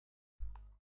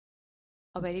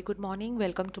A very good morning,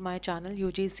 welcome to my channel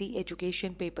UGC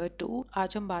education paper 2।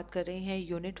 आज हम बात कर रहे हैं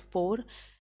unit 4,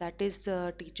 that is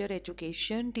teacher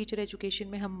education. Teacher education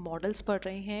में हम मॉडल्स पढ़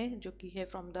रहे हैं जो कि है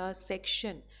from the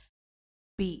section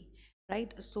B,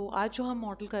 right. सो आज जो हम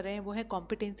मॉडल कर रहे हैं वो है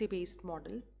कॉम्पिटेंसी बेस्ड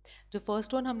मॉडल। जो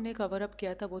फर्स्ट वन हमने कवर अप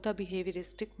किया था वो था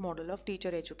behaviouristic model of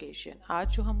teacher education.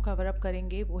 आज जो हम कवर अप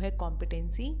करेंगे वो है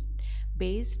कॉम्पिटेंसी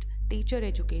बेस्ड टीचर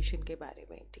एजुकेशन के बारे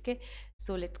में, ठीक है।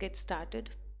 So let's get started.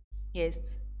 Yes,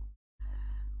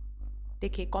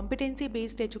 देखिए, कॉम्पिटेंसी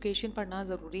बेस्ड एजुकेशन पढ़ना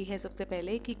ज़रूरी है। सबसे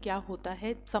पहले कि क्या होता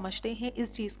है, समझते हैं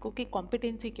इस चीज़ को कि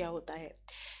कॉम्पिटेंसी क्या होता है।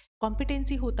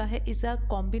 कॉम्पिटेंसी होता है is a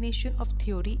combination of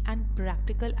theory and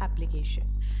practical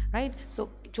application, right. सो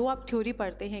जो आप थ्योरी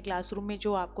पढ़ते हैं क्लासरूम में,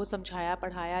 जो आपको समझाया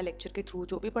पढ़ाया लेक्चर के थ्रू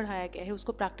जो भी पढ़ाया गया है,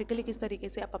 उसको प्रैक्टिकली किस तरीके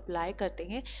से आप अप्लाई करते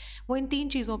हैं, वो इन 3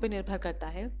 चीज़ों पर निर्भर करता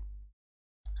है।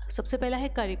 सबसे पहला है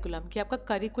करिकुलम, कि आपका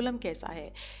करिकुलम कैसा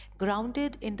है।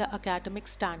 Grounded in the academic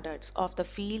standards of the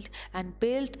field and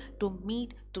build to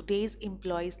meet today's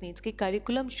employees needs. कि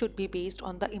curriculum should be based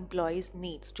on the employees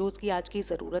needs, जो उसकी आज की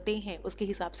ज़रूरतें हैं उसके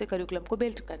हिसाब से करिकुलम को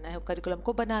बिल्ड करना है, करिकुलम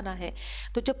को बनाना है।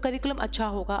 तो जब करिकुलम अच्छा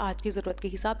होगा, आज की ज़रूरत के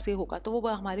हिसाब से होगा, तो वो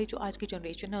हमारी जो आज की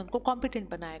जनरेशन है उनको कॉम्पिटेंट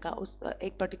बनाएगा उस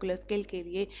एक पर्टिकुलर स्किल के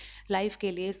लिए, लाइफ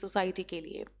के लिए, सोसाइटी के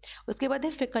लिए। उसके बाद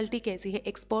है फैकल्टी कैसी है,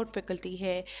 एक्सपर्ट फैकल्टी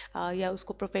है या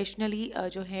उसको प्रोफेशनली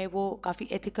जो है वो काफ़ी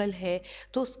एथिकल है।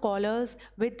 तो scholars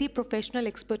with the professional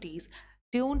expertise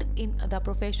tuned in the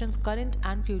professions current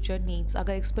and future needs.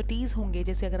 अगर एक्सपर्टीज़ होंगे,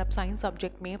 जैसे अगर आप साइंस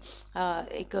सब्जेक्ट में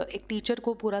एक टीचर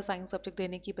को पूरा साइंस सब्जेक्ट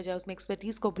देने की बजाय उसमें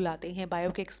एक्सपर्टीज़ को बुलाते हैं, बायो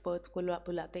के एक्सपर्ट्स को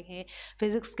बुलाते हैं,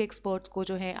 फिजिक्स के एक्सपर्ट्स को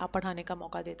जो है आप पढ़ाने का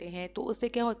मौका देते हैं, तो उससे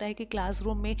क्या होता है कि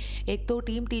क्लासरूम में एक तो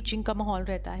टीम टीचिंग का माहौल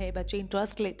रहता है, बच्चे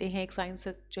इंटरेस्ट लेते हैं एक साइंस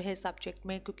जो है सब्जेक्ट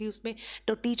में, क्योंकि उसमें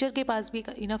तो टीचर के पास भी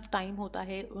इनफ टाइम होता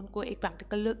है उनको एक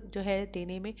प्रैक्टिकल जो है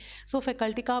देने में। सो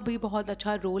फैकल्टी का भी बहुत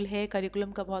अच्छा रोल है,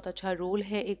 करिकुलम का बहुत अच्छा रोल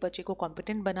है एक बच्चे को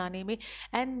कॉम्पिटेंट बनाने में।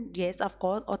 And yes, of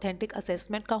course authentic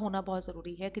assessment का होना बहुत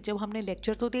ज़रूरी है, कि जब हमने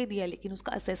लेक्चर तो दे दिया लेकिन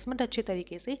उसका असेसमेंट अच्छे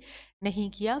तरीके से नहीं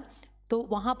किया तो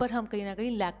वहाँ पर हम कहीं ना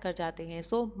कहीं लैक कर जाते हैं।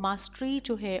 सो मास्टरी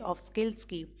जो है ऑफ स्किल्स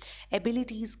की,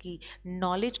 एबिलिटीज़ की,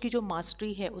 नॉलेज की जो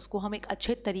मास्टरी है, उसको हम एक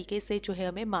अच्छे तरीके से जो है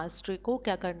हमें मास्टरी को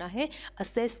क्या करना है,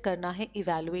 असेस करना है,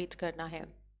 इवैल्यूएट करना है,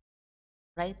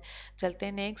 राइट। चलते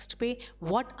हैं नेक्स्ट पे।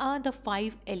 व्हाट आर द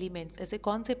 5 एलिमेंट्स, ऐसे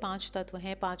कौन से 5 तत्व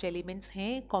हैं, 5 एलिमेंट्स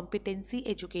हैं कॉम्पिटेंसी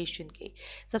एजुकेशन के।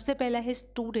 सबसे पहला है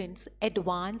students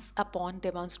advance upon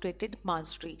demonstrated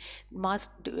mastery.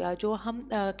 जो हम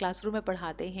क्लासरूम में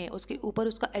पढ़ाते हैं उसके ऊपर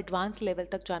उसका एडवांस लेवल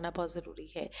तक जाना बहुत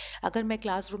ज़रूरी है। अगर मैं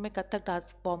क्लासरूम में कथक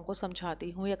डांस फॉर्म को समझाती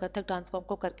हूँ या कथक डांस फॉर्म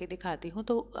को करके दिखाती हूँ,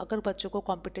 तो अगर बच्चों को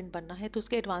कॉम्पिटेंट बनना है तो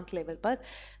उसके एडवांस लेवल पर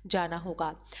जाना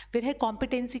होगा। फिर है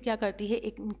कॉम्पिटेंसी क्या करती है,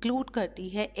 एक इंक्लूड करती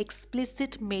है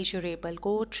एक्सप्लिसिट मेजरेबल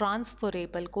को,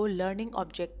 ट्रांसफरेबल को, learning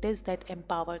objectives that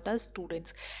empower the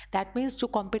students. That means जो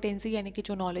कॉम्पिटेंसी यानी कि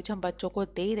जो नॉलेज हम बच्चों को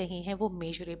दे रहे हैं वो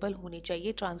मेजरेबल होनी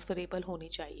चाहिए, ट्रांसफरेबल होनी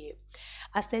चाहिए।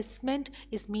 असेसमेंट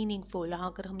इज़ मीनिंगफुल,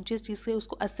 अगर हम जिस चीज़ से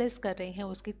उसको असेस कर रहे हैं,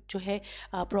 उसकी जो है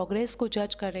प्रोग्रेस को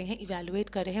जज कर रहे हैं, इवेलुएट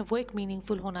कर रहे हैं, वो एक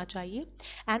मीनिंगफुल होना चाहिए।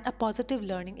 And a positive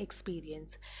learning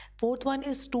experience. Fourth one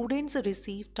is students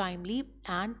receive timely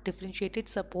and differentiated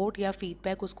support या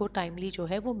फीडबैक, उसको टाइमली जो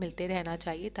है वो मिलते रहना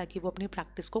चाहिए ताकि वो अपनी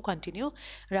प्रैक्टिस को कंटिन्यू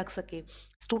रख सके।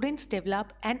 Students develop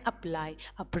and apply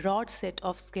a broad set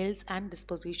of skills and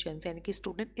डिस्पोजिशंस, यानी कि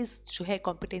स्टूडेंट इस जो है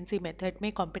कॉम्पिटेंसी मेथड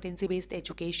में, कॉम्पिटेंसी बेस्ड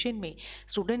एजुकेशन में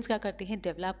स्टूडेंट्स क्या करते हैं,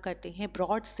 डेवलप करते हैं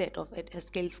ब्रॉड सेट ऑफ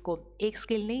स्किल्स को। एक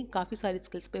स्किल नहीं, काफ़ी सारी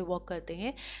स्किल्स पे वर्क करते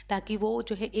हैं ताकि वो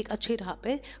जो है एक अच्छी राह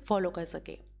पे फॉलो कर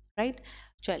सके, राइट।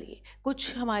 चलिए,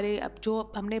 कुछ हमारे अब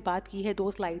जो हमने बात की है 2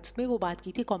 स्लाइड्स में, वो बात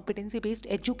की थी कॉम्पिटेंसी बेस्ड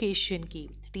एजुकेशन की,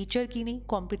 टीचर की नहीं,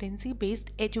 कॉम्पिटेंसी बेस्ड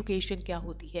एजुकेशन क्या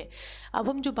होती है। अब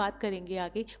हम जो बात करेंगे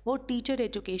आगे वो टीचर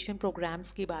एजुकेशन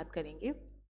प्रोग्राम्स की बात करेंगे।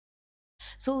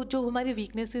 जो हमारे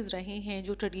वीकनेसेस रहे हैं,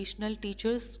 जो ट्रेडिशनल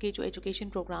टीचर्स के जो एजुकेशन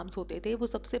प्रोग्राम्स होते थे, वो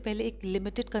सबसे पहले एक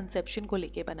लिमिटेड कंसेप्शन को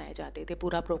लेके बनाए जाते थे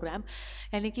पूरा प्रोग्राम,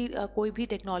 यानी कि कोई भी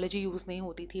टेक्नोलॉजी यूज़ नहीं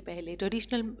होती थी पहले,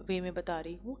 ट्रेडिशनल वे में बता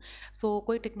रही हूँ।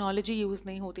 कोई टेक्नोलॉजी यूज़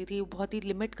नहीं होती थी, बहुत ही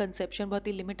लिमिट कंसेप्शन, बहुत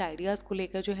ही लिमिट आइडियाज़ को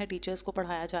लेकर जो है टीचर्स को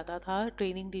पढ़ाया जाता था,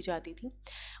 ट्रेनिंग दी जाती थी।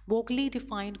 वोकली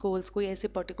डिफाइंड गोल्स, कोई ऐसे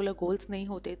पर्टिकुलर गोल्स नहीं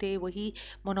होते थे, वही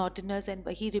मोनोटोनस एंड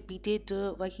वही रिपीटेड,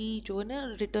 वही जो है ना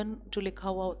रिटर्न जो लिखा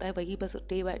हुआ होता है वही बस बस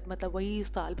डे बाय मतलब वही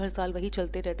साल भर वही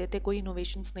चलते रहते थे, कोई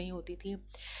इनोवेशंस नहीं होती थी।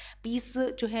 पीस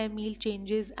जो है मील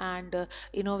चेंजेस एंड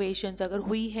इनोवेशंस अगर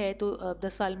हुई है तो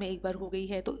 10 साल में एक बार हो गई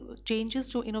है, तो चेंजेस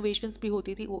जो इनोवेशंस भी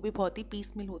होती थी वो भी बहुत ही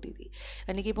पीस मिल होती थी,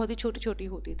 यानी कि बहुत ही छोटी छोटी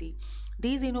होती थी।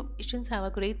 These innovations have a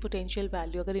great potential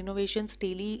value. अगर इनोवेशंस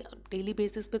डेली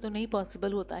बेसिस पे तो नहीं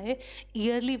पॉसिबल होता है,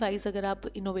 ईयरली वाइज अगर आप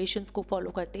इनोवेशंस को फॉलो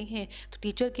करते हैं तो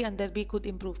टीचर के अंदर भी खुद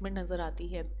इंप्रूवमेंट नज़र आती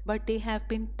है। But they have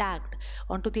been tagged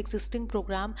on to the existing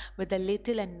programme with a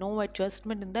little and no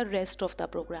adjustment in the rest of the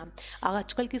programme.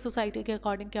 आजकल की सोसाइटी के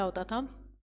अकॉर्डिंग क्या होता था,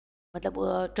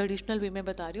 मतलब ट्रेडिशनल वे में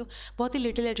बता रही हूँ, बहुत ही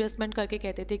लिटिल एडजस्टमेंट करके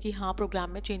कहते थे कि हाँ प्रोग्राम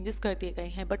में चेंजेस कर दिए गए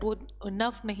हैं, बट वो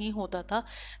इनफ नहीं होता था,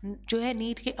 जो है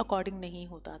नीड के अकॉर्डिंग नहीं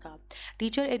होता था।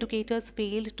 Teacher educators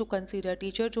failed to consider,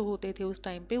 teacher जो होते थे उस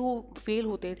टाइम पे वो फेल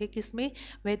होते थे किसमें,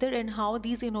 weather and how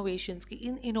these innovations की,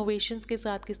 इन इनोवेशंस के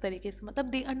साथ किस तरीके से, मतलब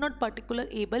they are not particular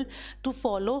able to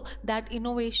follow that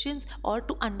innovations और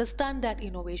टू अंडरस्टैंड दैट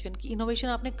इनोवेशन की इनोवेशन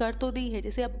आपने कर तो दी है।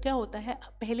 जैसे अब क्या होता है,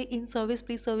 पहले इन सर्विस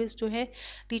प्री सर्विस जो है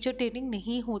टीचर ट्रेनिंग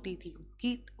नहीं होती थी कि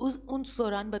उस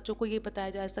दौरान बच्चों को ये बताया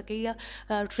जा सके, या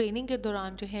ट्रेनिंग के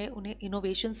दौरान जो है उन्हें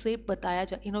इनोवेशन से बताया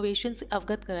जाए, इनोवेशन से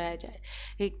अवगत कराया जाए।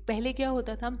 एक पहले क्या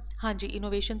होता था, हाँ जी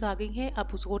इनोवेशंस आ गई हैं,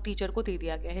 अब उसको टीचर को दे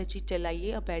दिया गया है, जी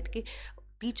चलाइए अब बैठ के।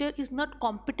 teacher is not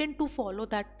competent to follow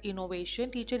that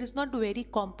innovation, teacher is not very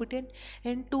competent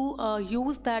and to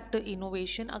use that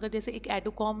innovation। अगर जैसे एक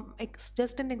एडुकॉम, एक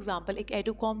जस्ट एन एग्जांपल, एक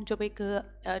एडुकॉम जब एक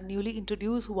न्यूली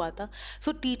इंट्रोड्यूस हुआ था,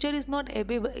 सो टीचर इज़ नॉट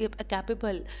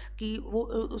कैपेबल कि वो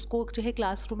उसको जो है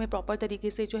क्लासरूम में प्रॉपर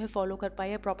तरीके से जो है फॉलो कर पाए,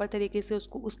 या प्रॉपर तरीके से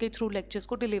उसको उसके थ्रू लेक्चर्स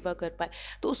को डिलीवर कर पाए।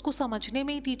 तो उसको समझने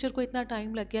में ही टीचर को इतना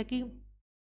टाइम लग गया कि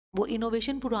वो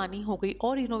इनोवेशन पुरानी हो गई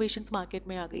और इनोवेशंस मार्केट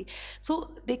में आ गई। सो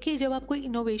देखिए, जब आप कोई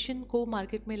इनोवेशन को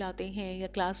मार्केट में लाते हैं या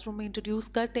क्लासरूम में इंट्रोड्यूस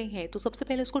करते हैं तो सबसे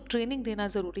पहले उसको ट्रेनिंग देना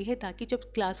ज़रूरी है, ताकि जब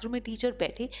क्लासरूम में टीचर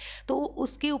बैठे तो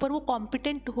उसके ऊपर वो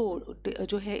कॉम्पिटेंट हो,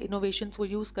 जो है इनोवेशंस वो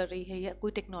यूज़ कर रही है या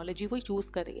कोई टेक्नोलॉजी वो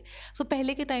यूज़ कर रही है। सो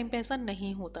पहले के टाइम पे ऐसा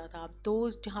नहीं होता था,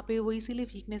 तो जहाँ पे वो इसीलिए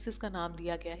वीकनेसेस का नाम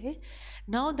दिया गया है।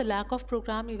 Now the lack of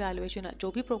programme evaluation,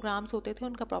 जो भी प्रोग्राम्स होते थे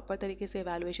उनका प्रॉपर तरीके से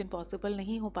इवैल्यूएशन पॉसिबल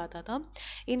नहीं हो पाता था।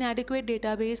 इनएडिक्वेट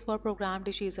डेटाबेस फॉर प्रोग्राम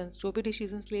डिसीजंस, जो भी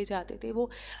डिसीजंस लिए जाते थे वो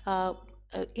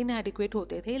इनएडिक्वेट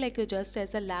होते थे, like just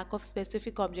as a lack of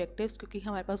specific objectives, क्योंकि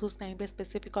हमारे पास उस टाइम पे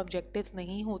स्पेसिफिक ऑब्जेक्टिव्स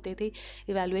नहीं होते थे,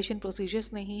 इवैल्यूएशन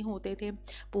प्रोसीजर्स नहीं होते थे।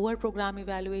 Poor programme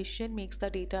evaluation makes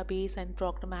the database and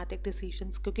programmatic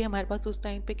decisions, क्योंकि हमारे पास उस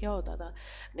टाइम पे क्या होता था,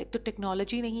 एक तो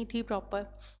टेक्नोलॉजी नहीं थी प्रॉपर,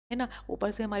 है ना,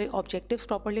 ऊपर से हमारे ऑब्जेक्टिव्स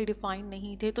प्रॉपरली डिफाइन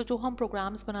नहीं थे, तो जो हम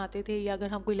प्रोग्राम्स बनाते थे या अगर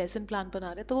हम कोई लेसन प्लान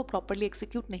बना रहे तो वो प्रॉपरली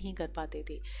एग्जीक्यूट नहीं कर पाते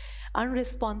थे।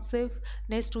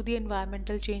 Unresponsiveness to the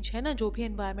environmental change, है ना, जो भी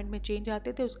एनवायरनमेंट में चेंज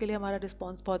आते थे उसके लिए हमारा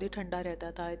रिस्पॉन्स बहुत ही ठंडा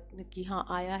रहता था कि हाँ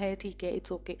आया है ठीक है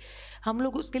इट्स ओके। हम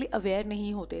लोग उसके लिए अवेयर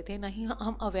नहीं होते थे, ना ही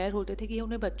हम अवेयर होते थे कि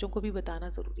उन्हें बच्चों को भी बताना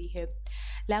ज़रूरी है।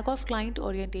 Lack of client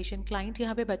orientation, client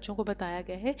यहाँ पे बच्चों को बताया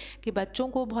गया है कि बच्चों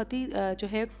को बहुत ही जो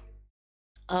है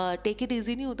टेक इट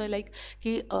ईजी नहीं होता, लाइक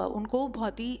कि उनको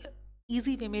बहुत ही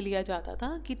ईजी वे में लिया जाता था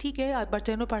कि ठीक है आज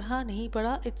बच्चे ने पढ़ा नहीं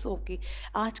पढ़ा इट्स ओके।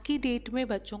 आज की डेट में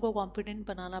बच्चों को कॉम्पिटेंट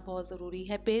बनाना बहुत ज़रूरी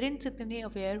है। पेरेंट्स इतने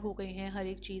अवेयर हो गए हैं हर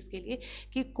एक चीज़ के लिए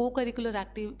कि को करिकुलर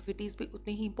एक्टिविटीज़ भी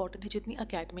उतनी ही इंपॉर्टेंट है जितनी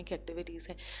अकेडमिक एक्टिविटीज़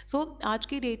हैं। सो आज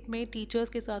की डेट में टीचर्स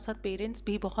के साथ साथ पेरेंट्स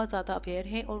भी बहुत ज़्यादा अवेयर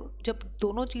हैं, और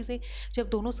जब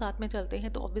दोनों साथ में चलते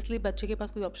हैं तो ऑब्वियसली बच्चे के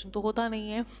पास कोई ऑप्शन तो होता नहीं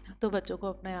है, तो बच्चों को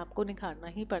अपने आप को निखारना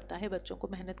ही पड़ता है, बच्चों को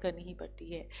मेहनत करनी ही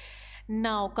पड़ती है।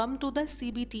 Now come to the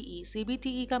CBTE।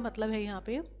 CBTE का मतलब है यहाँ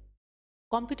पे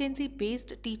कॉम्पिटेंसी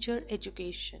बेस्ड टीचर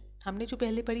एजुकेशन। हमने जो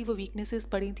पहले पढ़ी वो वीकनेसेस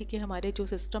पढ़ी थी कि हमारे जो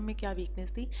सिस्टम में क्या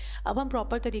वीकनेस थी। अब हम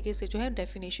प्रॉपर तरीके से जो है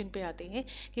डेफिनेशन पे आते हैं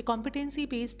कि कॉम्पिटेंसी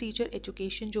बेस्ड टीचर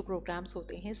एजुकेशन जो प्रोग्राम्स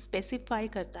होते हैं स्पेसिफाई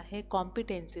करता है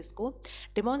कॉम्पिटेंसीज को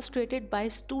demonstrated bye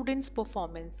students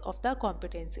performance of the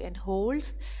competency and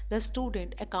holds the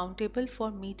student accountable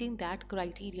for meeting that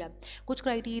criteria. कुछ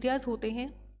क्राइटेरियाज होते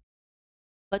हैं,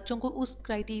 बच्चों को उस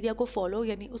क्राइटेरिया को फॉलो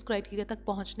यानी उस क्राइटेरिया तक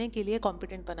पहुंचने के लिए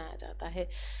कॉम्पिटेंट बनाया जाता है।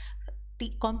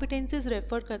 कॉम्पिटेंसीज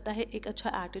रेफर करता है एक अच्छा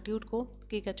एटीट्यूड को,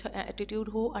 कि एक अच्छा एटीट्यूड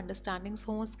हो, अंडरस्टैंडिंग्स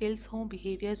हो, स्किल्स हो,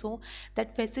 बिहेवियर्स हो,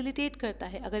 दैट फैसिलिटेट करता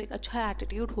है। अगर एक अच्छा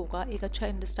एटीट्यूड होगा, एक अच्छा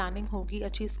अंडरस्टैंडिंग होगी,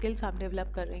 अच्छी स्किल्स आप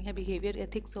डेवलप कर रहे हैं, बिहेवियर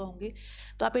एथिक्स होंगे,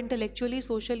 तो आप इंटेलेक्चुअली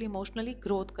सोशल इमोशनली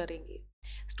ग्रोथ करेंगे।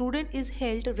 Student is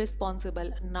held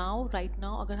responsible. Now right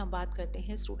now अगर हम बात करते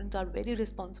हैं, students are very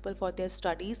responsible for their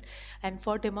studies and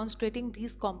for डेमॉन्स्ट्रेटिंग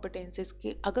these competencies.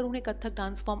 कि अगर उन्हें कथक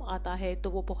डांस फॉर्म आता है तो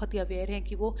वो बहुत ही अवेयर हैं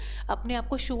कि वो अपने आप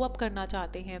को शो अप करना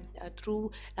चाहते हैं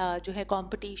थ्रू जो है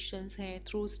कॉम्पिटिशन्स हैं,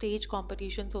 थ्रू स्टेज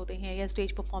कॉम्पिटिशन्स होते हैं या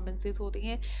स्टेज परफॉर्मेंसेस होते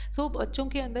हैं। सो बच्चों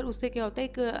के अंदर उससे क्या होता है,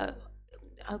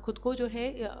 एक खुद को जो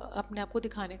है अपने आप को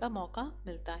दिखाने का मौका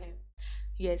मिलता है।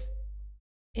 यस।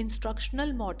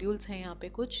 इंस्ट्रक्शनल मॉड्यूल्स हैं यहाँ पे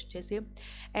कुछ, जैसे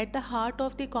at the heart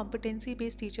of the competency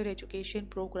based teacher education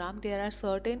programme there are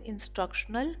certain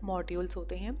instructional modules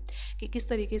होते हैं कि किस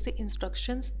तरीके से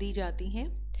इंस्ट्रक्शंस दी जाती हैं.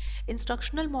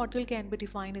 Instructional module can be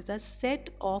defined as a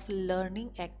set of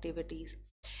learning activities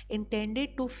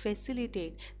intended to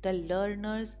facilitate the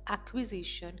learner's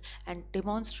acquisition and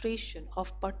demonstration of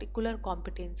particular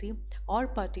competency or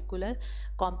particular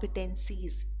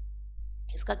competencies.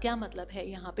 इसका क्या मतलब है,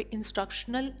 यहाँ पे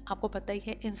इंस्ट्रक्शनल, आपको पता ही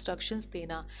है इंस्ट्रक्शंस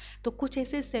देना, तो कुछ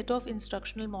ऐसे सेट ऑफ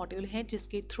इंस्ट्रक्शनल मॉड्यूल हैं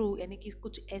जिसके थ्रू, यानी कि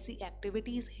कुछ ऐसी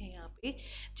एक्टिविटीज़ हैं यहाँ पे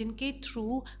जिनके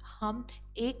थ्रू हम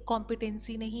एक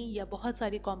कॉम्पिटेंसी नहीं या बहुत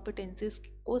सारी कॉम्पिटेंसीज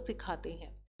को सिखाते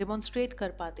हैं, डिमॉन्स्ट्रेट कर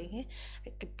पाते हैं,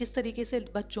 किस तरीके से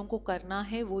बच्चों को करना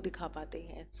है वो दिखा पाते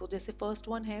हैं. सो जैसे फर्स्ट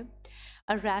वन है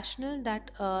a rational that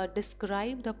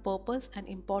describe the purpose and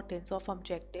importance of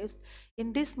objectives.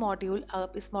 In this module,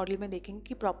 आप इस मॉड्यूल में देखेंगे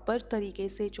कि प्रॉपर तरीके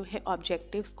से जो है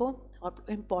ऑब्जेक्टिव्स को और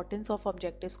इम्पॉर्टेंस ऑफ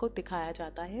ऑब्जेक्टिव्स को दिखाया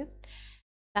जाता है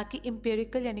ताकि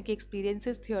एम्पिरिकल यानी कि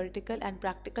experiences, theoretical and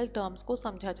practical terms को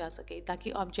समझा जा सके,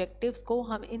 ताकि ऑब्जेक्टिव्स को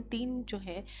हम इन तीन जो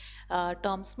है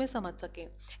टर्म्स में समझ सकें.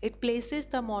 It places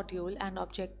the module and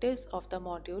objectives of the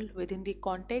module with in the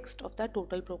context of the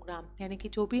total programme, यानी कि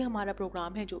जो भी हमारा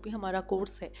प्रोग्राम है, जो भी हमारा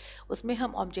कोर्स है, उसमें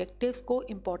हम ऑब्जेक्टिव्स को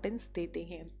इम्पोर्टेंस देते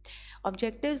हैं.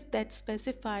 Objectives that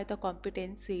specify the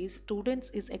competencies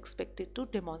students is expected to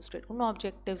demonstrate. उन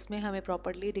ऑब्जेक्टिव्स में हमें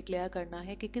प्रॉपरली डिक्लेयर करना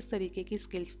है कि किस तरीके की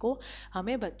स्किल्स को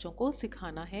हमें बच्चों को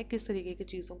सिखाना है, किस तरीके की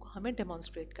चीज़ों को हमें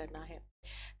डेमॉन्स्ट्रेट करना है.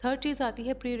 थर्ड चीज़ आती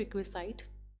है pre requisite.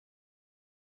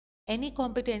 Any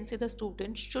competency the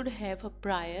student should have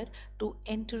prior to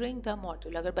entering the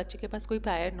module. अगर बच्चे के पास कोई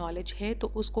प्रायर नॉलेज है तो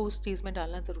उसको उस चीज़ में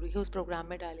डालना ज़रूरी है, उस प्रोग्राम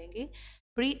में डालेंगे.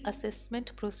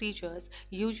 Pre-assessment procedures,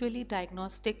 usually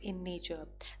diagnostic in nature,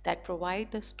 that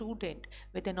provide the student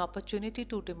with an opportunity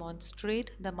to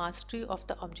demonstrate the mastery of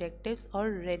the objectives or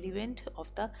relevant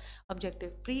of the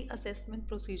objective. Pre-assessment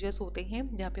procedures होते हैं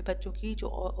जहाँ पे बच्चों की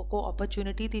जो को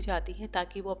opportunity दी जाती है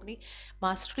ताकि वो अपनी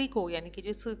मास्टरी को, यानी कि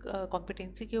जिस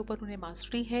कॉम्पिटेंसी के ऊपर उन्हें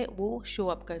मास्टरी है वो शो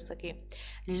अप कर सके.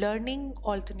 लर्निंग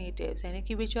ऑल्टरनेटिव्स, यानी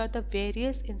कि which are the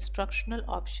various instructional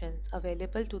options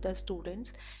available to the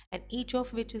students and each of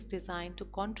which is designed to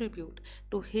contribute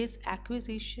to his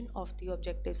acquisition of the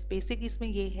objectives. Basic इसमें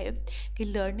ये है कि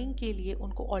लर्निंग के लिए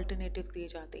उनको ऑल्टरनेटिव्स दिए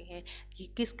जाते हैं कि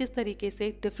किस किस तरीके से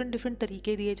डिफरेंट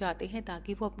तरीके दिए जाते हैं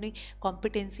ताकि वो अपनी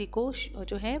कॉम्पिटेंसी को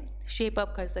जो है शेप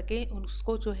अप कर सके,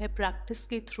 उसको जो है प्रैक्टिस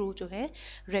के थ्रू जो है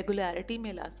रेगुलरिटी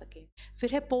में ला सके.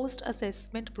 फिर है post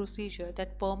assessment procedure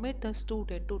that permit the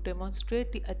student to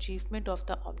demonstrate the achievement of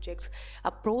the objects.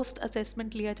 अब पोस्ट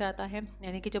असेसमेंट लिया जाता है,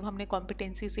 यानी कि जब हमने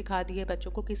कॉम्पिटेंसी सिखा दी है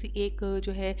बच्चों को, किसी एक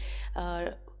जो है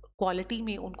क्वालिटी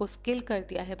में उनको स्किल कर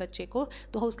दिया है बच्चे को,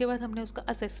 तो उसके बाद हमने उसका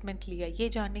असेसमेंट लिया ये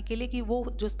जानने के लिए कि वो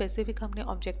जो स्पेसिफिक हमने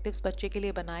ऑब्जेक्टिव्स बच्चे के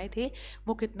लिए बनाए थे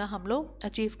वो कितना हम लोग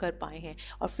अचीव कर पाए हैं.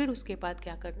 और फिर उसके बाद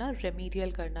क्या करना,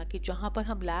 रेमीडियल करना, कि जहाँ पर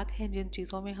हम लैक हैं, जिन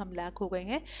चीज़ों में हम लैक हो गए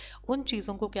हैं, उन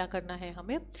चीज़ों को क्या करना है,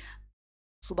 हमें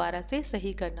दोबारा से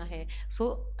सही करना है.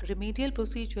 सो remedial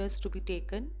procedures to be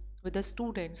taken with the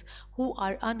students who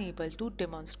are unable to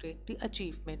demonstrate the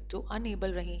achievement, जो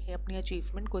unable रहे हैं अपनी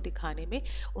achievement को दिखाने में,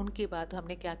 उनके बाद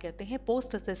हमने क्या कहते हैं,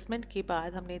 पोस्ट असेसमेंट के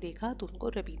बाद हमने देखा तो उनको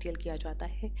रिपीटियल किया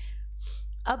जाता है.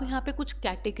 अब यहाँ पे कुछ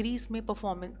कैटेगरीज में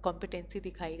परफॉर्मेंस कॉम्पिटेंसी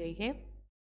दिखाई गई है,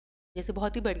 जैसे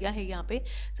बहुत ही बढ़िया है. यहाँ पे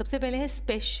सबसे पहले है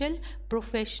स्पेशल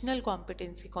प्रोफेशनल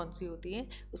कॉम्पिटेंसी कौन सी होती है,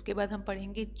 उसके बाद हम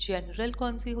पढ़ेंगे जनरल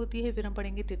कौन सी होती है, फिर हम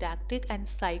पढ़ेंगे डिडैक्टिक एंड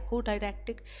साइको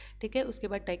डायडैक्टिक, ठीक है. उसके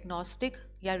बाद डायग्नोस्टिक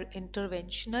या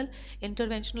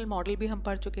इंटरवेंशनल मॉडल भी हम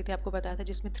पढ़ चुके थे, आपको बताया था,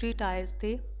 जिसमें 3 टायर्स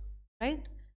थे,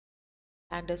 right.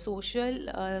 and social,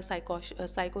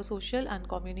 psychosocial and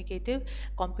communicative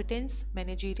competence,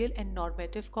 managerial and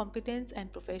normative competence,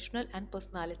 and professional and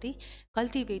personality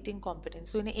cultivating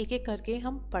competence. तो इन्हें एक एक करके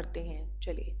हम पढ़ते हैं.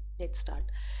 चलिए लेट्स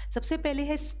स्टार्ट. सबसे पहले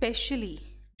है स्पेशली,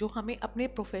 जो हमें अपने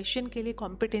प्रोफेशन के लिए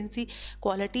कॉम्पिटेंसी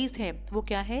क्वालिटीज़ हैं वो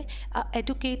क्या है.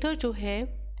 एडुकेटर जो है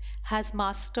has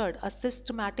mastered a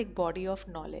systematic body of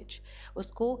knowledge.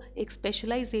 उसको एक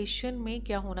स्पेशलाइजेशन में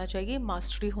क्या होना चाहिए,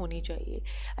 मास्टरी होनी चाहिए.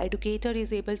 Educator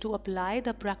is able to apply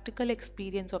the practical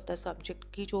experience of the subject,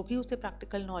 की जो भी उसे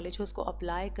प्रैक्टिकल नॉलेज है उसको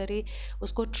अप्लाई करे,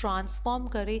 उसको ट्रांसफॉर्म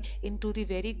करे इनटू द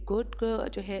वेरी गुड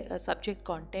जो है subject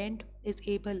content. Is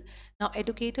able, now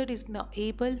educator is now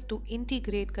able to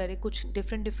integrate करे कुछ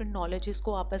डिफरेंट नॉलेजेस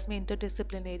को आपस में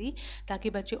इंटरडिसिप्लिनरी, ताकि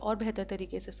बच्चे और बेहतर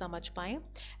तरीके से समझ पाएँ.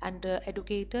 And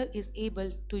educator is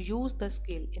able to use the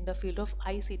skill in the field of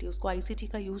ICT, उसको ICT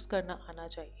का यूज़ करना आना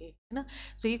चाहिए, है ना.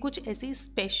 सो ये कुछ ऐसी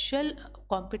स्पेशल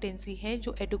कॉम्पिटेंसी है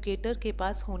जो एडुकेटर के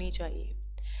पास होनी चाहिए.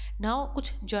 नाउ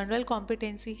कुछ जनरल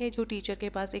कॉम्पिटेंसी है जो टीचर के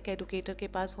पास, एक एडुकेटर के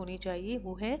पास होनी चाहिए,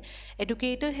 वो है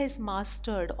educator has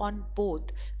mastered on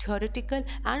both theoretical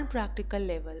and practical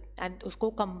level, and उसको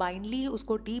कंबाइनली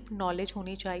उसको डीप नॉलेज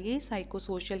होनी चाहिए साइको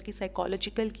सोशल की,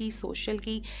 साइकोलॉजिकल की, सोशल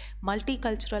की, मल्टी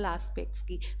कल्चरल एस्पेक्ट्स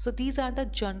की. So these are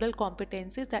the general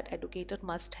competencies that educator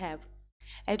must have.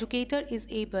 Educator is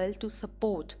able to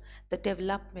support the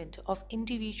development of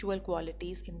individual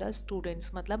qualities in the students.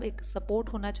 मतलब एक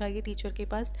support होना चाहिए teacher के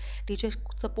पास, teacher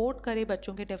support करे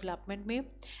बच्चों के development में.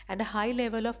 And a high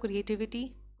level of creativity.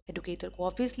 Educator को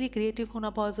ऑब्वियसली क्रिएटिव होना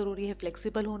बहुत ज़रूरी है,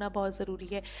 फ्लेक्सिबल होना बहुत ज़रूरी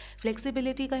है.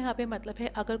 फ्लेक्सिबिलिटी का यहाँ पे मतलब है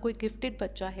अगर कोई गिफ्टेड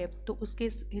बच्चा है तो उसके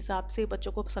हिसाब से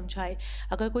बच्चों को समझाए,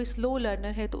 अगर कोई स्लो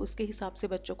लर्नर है तो उसके हिसाब से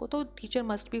बच्चों को, तो teacher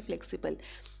must be flexible.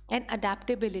 And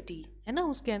adaptability है ना,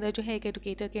 उसके अंदर जो है एक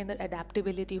एडुकेटर के अंदर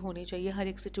अडेप्टेबिलिटी होनी चाहिए, हर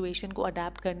एक सिचुएशन को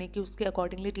अडेप्ट करने की, उसके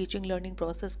अकॉर्डिंगली टीचिंग लर्निंग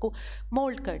प्रोसेस को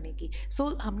मोल्ड करने की. सो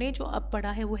हमने जो अब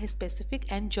पढ़ा है वो है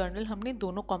स्पेसिफिक एंड जनरल, हमने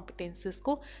दोनों कॉम्पिटेंसीज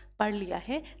को पढ़ लिया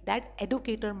है that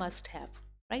educator must have.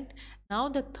 Right, now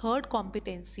the third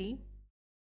competency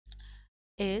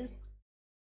is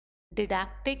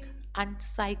didactic and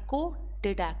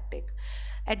psychodidactic.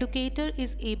 Educator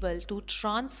is able to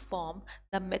transform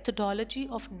the methodology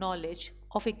of knowledge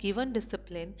of a given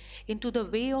discipline into the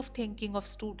way of thinking of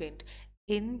student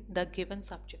in the given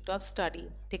subject of study.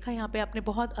 देखा यहाँ पे आपने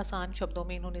बहुत आसान शब्दों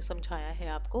में इन्होंने समझाया है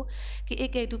आपको कि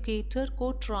एक एडुकेटर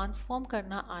को ट्रांसफॉर्म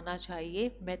करना आना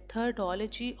चाहिए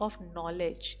मेथडोलॉजी ऑफ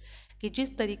नॉलेज, कि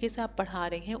जिस तरीके से आप पढ़ा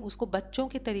रहे हैं उसको बच्चों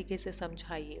के तरीके से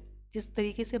समझाइए, जिस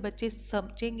तरीके से बच्चे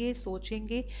समझेंगे,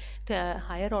 सोचेंगे,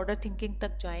 हायर ऑर्डर थिंकिंग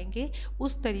तक जाएंगे,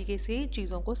 उस तरीके से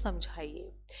चीज़ों को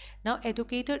समझाइए. Now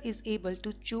educator is able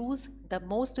to choose the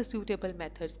most suitable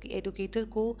methods, कि एडुकेटर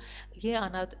को ये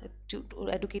आना,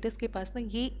 एडुकेटर्स के पास ना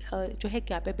ये जो है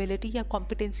कैपेबिलिटी या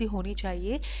कॉम्पिटेंसी होनी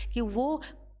चाहिए कि वो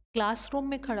क्लासरूम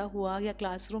में खड़ा हुआ या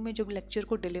क्लासरूम में जब लेक्चर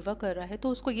को डिलीवर कर रहा है तो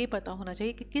उसको ये पता होना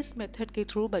चाहिए कि किस मेथड के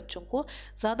थ्रू बच्चों को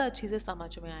ज़्यादा अच्छे से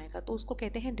समझ में आएगा. तो उसको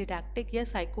कहते हैं डिडैक्टिक या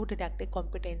साइको डिडैक्टिक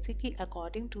कॉम्पिटेंसी, की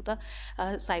according to the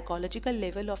psychological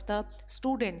level of the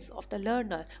students, of the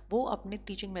learner, वो अपने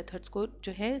टीचिंग मेथड्स को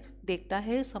जो है देखता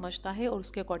है, समझता है और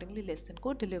उसके अकॉर्डिंगली लेसन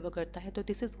को डिलीवर करता है. तो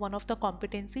this is one of the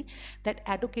competency that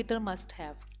educator must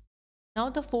have. Now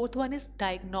the fourth one is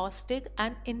diagnostic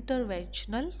and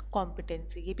interventional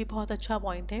competency. ये भी बहुत अच्छा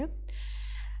पॉइंट है.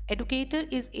 Educator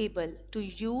is able to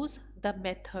use the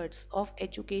methods of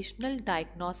educational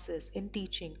diagnosis in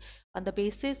teaching on the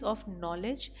basis of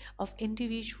knowledge of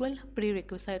individual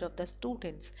prerequisite of the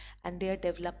students and their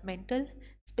developmental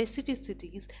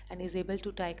specificities, and is able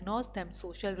to diagnose them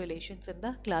social relations in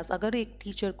the class. अगर एक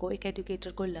teacher को, एक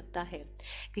educator को लगता है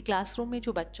कि classroom में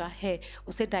जो बच्चा है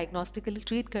उसे डायग्नोस्टिकली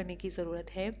ट्रीट करने की ज़रूरत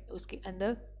है, उसके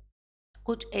अंदर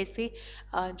कुछ ऐसे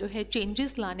जो है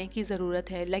चेंजेस लाने की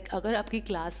ज़रूरत है, लाइक अगर आपकी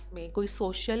क्लास में कोई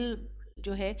सोशल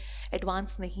जो है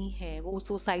एडवांस नहीं है, वो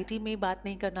सोसाइटी में बात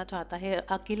नहीं करना चाहता है,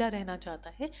 अकेला रहना चाहता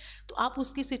है, तो आप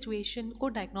उसकी सिचुएशन को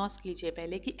डायग्नोस कीजिए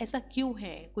पहले कि ऐसा क्यों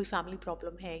है, कोई फैमिली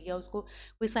प्रॉब्लम है या उसको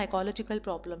कोई साइकोलॉजिकल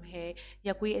प्रॉब्लम है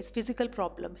या कोई फिजिकल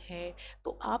प्रॉब्लम है,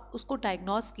 तो आप उसको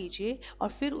डायग्नोस कीजिए और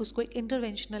फिर उसको एक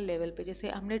इंटरवेंशनल लेवल पे, जैसे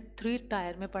हमने 3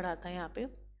 टायर में पढ़ा था, यहाँ पे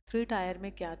 3 टायर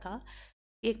में क्या था,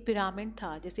 एक पिरामिड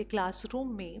था. जैसे क्लासरूम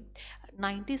में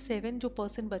 97 जो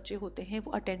 % बच्चे होते हैं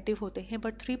वो अटेंटिव होते हैं,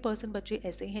 बट 3% बच्चे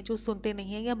ऐसे हैं जो सुनते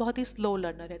नहीं हैं या बहुत ही स्लो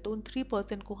लर्नर है, तो उन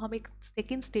 3% को हम एक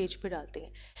सेकंड स्टेज पे डालते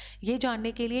हैं ये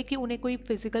जानने के लिए कि उन्हें कोई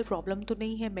फिजिकल प्रॉब्लम तो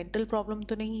नहीं है, मेंटल प्रॉब्लम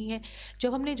तो नहीं है.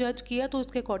 जब हमने जज किया तो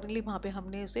उसके अकॉर्डिंगली वहाँ पे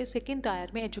हमने उसे सेकेंड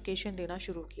टायर में एजुकेशन देना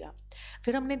शुरू किया.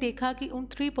 फिर हमने देखा कि उन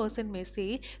 3% में से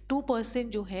 2%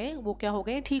 जो है वो क्या हो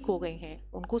गए, ठीक हो गए हैं,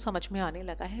 उनको समझ में आने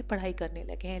लगा है, पढ़ाई करने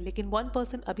लगे हैं. लेकिन 1%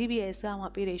 अभी भी ऐसा वहाँ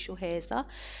पे रेशो है ऐसा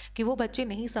कि वो बच्चे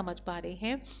नहीं समझ पा रहे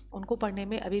हैं, उनको पढ़ने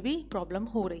में अभी भी प्रॉब्लम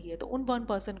हो रही है. तो उन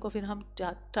 1% को फिर हम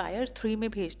टायर 3 में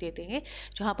भेज देते हैं,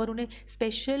 जहाँ पर उन्हें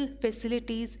special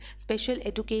facilities, special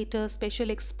educators,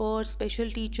 special experts,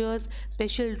 special teachers,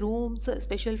 special rooms,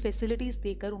 special facilities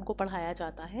देकर उनको पढ़ाया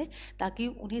जाता है ताकि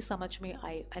उन्हें समझ में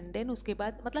आए. एंड देन उसके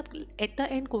बाद मतलब एट द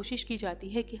एंड कोशिश की जाती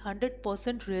है कि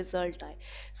 100% रिजल्ट आए.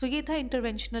 सो ये था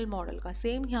इंटरवेंशनल मॉडल का.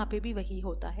 सेम यहाँ पे भी वही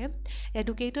होता है.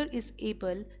 Educator is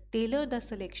able Taylor the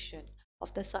selection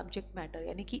of the subject matter,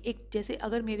 यानी कि एक जैसे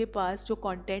अगर मेरे पास जो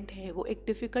कंटेंट है वो एक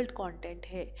डिफ़िकल्ट कंटेंट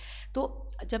है, तो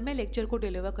जब मैं लेक्चर को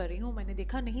डिलीवर कर रही हूँ मैंने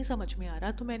देखा नहीं समझ में आ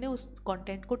रहा, तो मैंने उस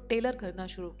कंटेंट को टेलर करना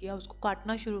शुरू किया, उसको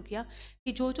काटना शुरू किया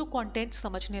कि जो जो कंटेंट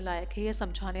समझने लायक है या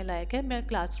समझाने लायक है मैं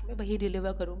क्लासरूम में वही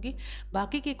डिलीवर करूँगी,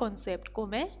 बाकी के कॉन्सेप्ट को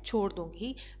मैं छोड़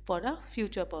दूँगी फॉर अ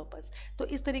फ्यूचर पर्पस. तो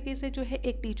इस तरीके से जो है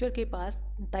एक टीचर के पास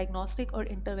डायग्नोस्टिक और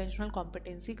इंटरवेंशनल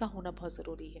कॉम्पिटेंसी का होना बहुत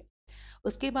ज़रूरी है.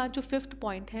 उसके बाद जो 5th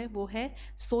पॉइंट है वो है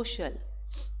social.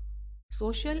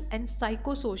 Social and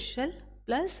psychosocial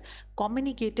plus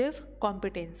communicative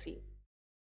competency.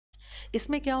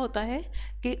 इसमें क्या होता है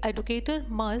कि एडुकेटर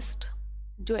मस्ट,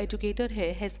 जो एजुकेटर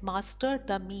है, has mastered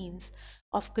the means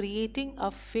of creating a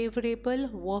favourable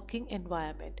working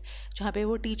environment, जहाँ पे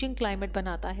वो टीचिंग क्लाइमेट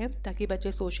बनाता है ताकि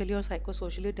बच्चे सोशली और साइको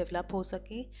सोशली डेवलप हो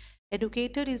सकें।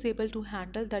 Educator is able to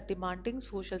handle the demanding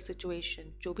social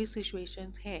situation, जो भी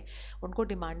सिचुएशंस हैं उनको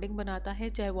डिमांडिंग बनाता है,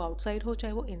 चाहे वो आउटसाइड हो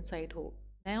चाहे वो इनसाइड हो।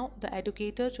 नाउ द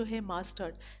एडुकेटर जो है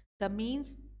mastered the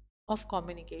means of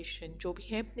communication, जो भी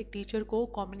है एक टीचर को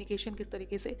कम्युनिकेशन किस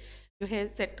तरीके से जो है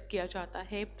सेट किया जाता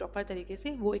है प्रॉपर तरीके से,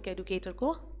 वो एक एडुकेटर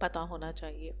को पता होना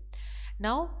चाहिए।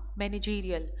 नाउ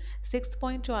मैनेजरियल, सिक्स्थ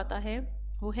पॉइंट जो आता है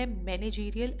वो है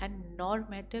managerial and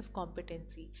normative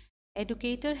competency.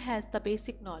 Educator has the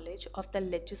basic knowledge of the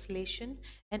legislation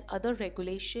and other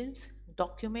regulations,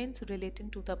 documents relating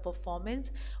to the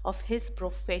performance of his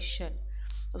profession।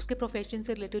 उसके प्रोफेशन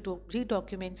से रिलेटेड जो भी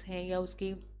डॉक्यूमेंट्स हैं या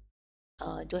उसकी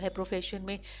जो है प्रोफेशन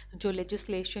में जो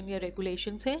लेजिस्लेशन या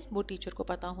रेगुलेशंस हैं वो टीचर को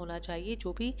पता होना चाहिए।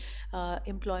 जो भी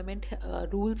एम्प्लॉयमेंट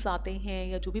रूल्स आते हैं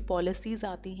या जो भी पॉलिसीज़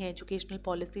आती हैं, एजुकेशनल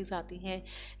पॉलिसीज़ आती हैं,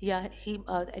 या ही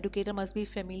educator must be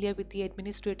familiar with the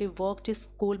administrative work, जिस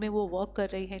स्कूल में वो वर्क कर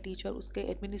रही है टीचर, उसके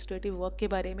एडमिनिस्ट्रेटिव वर्क के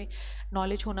बारे में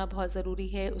नॉलेज होना बहुत ज़रूरी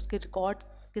है। उसके रिकॉर्ड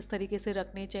किस तरीके से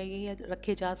रखने चाहिए या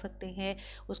रखे जा सकते हैं,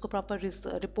 उसको प्रॉपर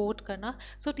रिपोर्ट करना।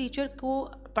 सो टीचर को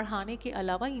पढ़ाने के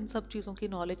अलावा इन सब चीज़ों की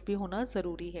नॉलेज भी होना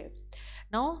ज़रूरी है।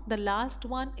 Now the last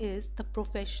one is the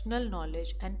professional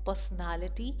knowledge and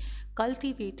personality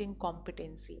cultivating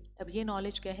competency. अब ये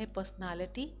नॉलेज क्या है?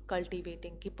 पर्सनालिटी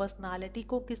कल्टिवेटिंग, की पर्सनालिटी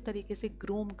को किस तरीके से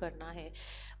ग्रूम करना है,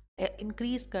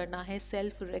 इंक्रीज करना है,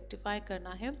 सेल्फ रेक्टिफाई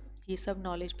करना है, ये सब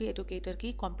नॉलेज भी एडुकेटर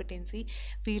की कॉम्पिटेंसी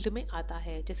फील्ड में आता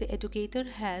है। जैसे educator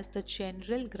has the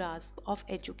general grasp of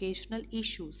educational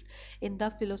issues in the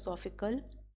philosophical,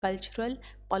 cultural,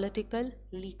 political,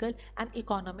 legal, and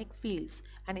economic fields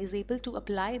and is able to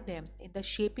apply them in the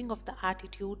shaping of the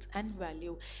attitudes and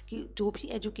value। कि जो भी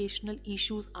educational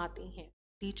issues आते हैं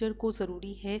teacher को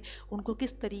ज़रूरी है उनको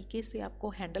किस तरीके से आपको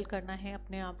हैंडल करना है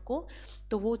अपने आप को,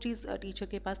 तो वो चीज़ टीचर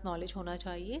के पास नॉलेज होना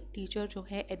चाहिए। टीचर जो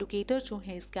है, एडुकेटर जो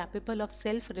है, is capable of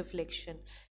self reflection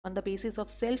on the basis of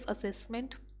self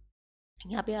assessment.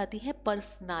 यहाँ पे आती है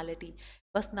पर्सनालिटी।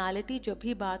 पर्सनालिटी जब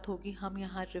भी बात होगी हम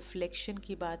यहाँ रिफ्लेक्शन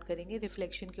की बात करेंगे।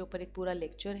 रिफ्लेक्शन के ऊपर एक पूरा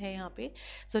लेक्चर है यहाँ पे।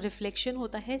 सो रिफ्लेक्शन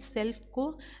होता है सेल्फ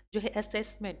को जो है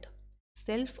असेसमेंट,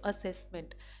 सेल्फ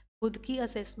असेसमेंट, खुद की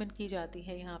असेसमेंट की जाती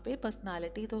है यहाँ पे।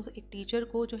 पर्सनालिटी तो एक टीचर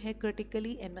को जो है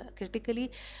क्रिटिकली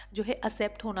जो है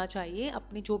एक्सेप्ट होना चाहिए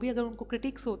अपनी, जो भी अगर उनको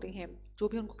क्रिटिक्स होते हैं, जो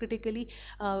भी उनको क्रिटिकली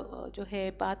जो है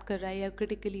बात कर रहा है या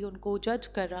क्रिटिकली उनको जज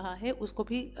कर रहा है, उसको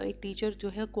भी एक टीचर जो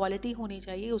है क्वालिटी होनी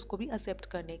चाहिए उसको भी एक्सेप्ट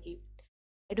करने की।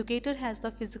 Educator has the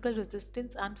physical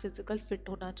resistance and physical fit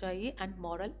होना चाहिए एंड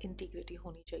मॉरल इंटीग्रिटी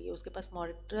होनी चाहिए, उसके पास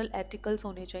मॉरल एथिकल्स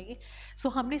होने चाहिए। सो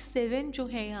हमने 7 जो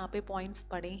है यहाँ पे पॉइंट्स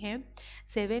पढ़े हैं,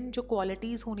 7 जो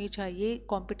क्वालिटीज़ होनी चाहिए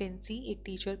कॉम्पिटेंसी एक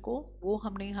टीचर को, वो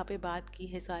हमने यहाँ पे बात की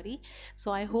है सारी।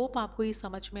 सो आई होप आपको ये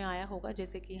समझ में आया होगा।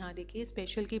 जैसे कि यहाँ देखिए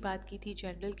स्पेशल की बात की थी,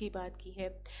 जनरल की बात की है,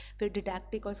 फिर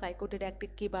डिडैक्टिक और साइको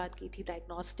डिडैक्टिक की बात की थी,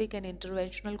 diagnostic and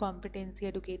interventional competency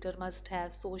educator must have,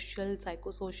 social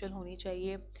psycho social होनी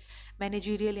चाहिए,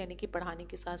 मैनेजरियल यानी कि पढ़ाने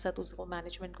के साथ साथ उसको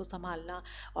मैनेजमेंट को संभालना,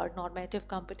 और नॉर्मेटिव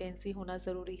कॉम्पिटेंसी होना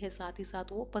ज़रूरी है। साथ ही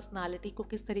साथ वो पर्सनालिटी को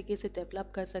किस तरीके से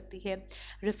डेवलप कर सकती है,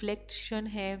 रिफ्लेक्शन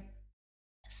है,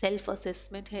 सेल्फ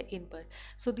असेसमेंट है इन पर।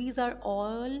 So these are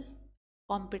all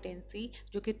competency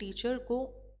जो कि टीचर को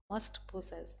must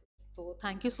possess. So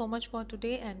thank you so much for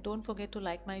today and don't forget to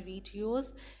like my videos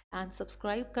and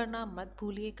subscribe करना मत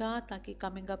भूलिएगा ताकि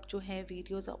coming up जो है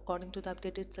videos according to the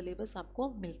updated syllabus आपको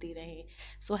मिलती रहे।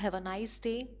 So have a nice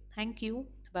day. Thank you.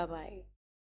 Bye bye.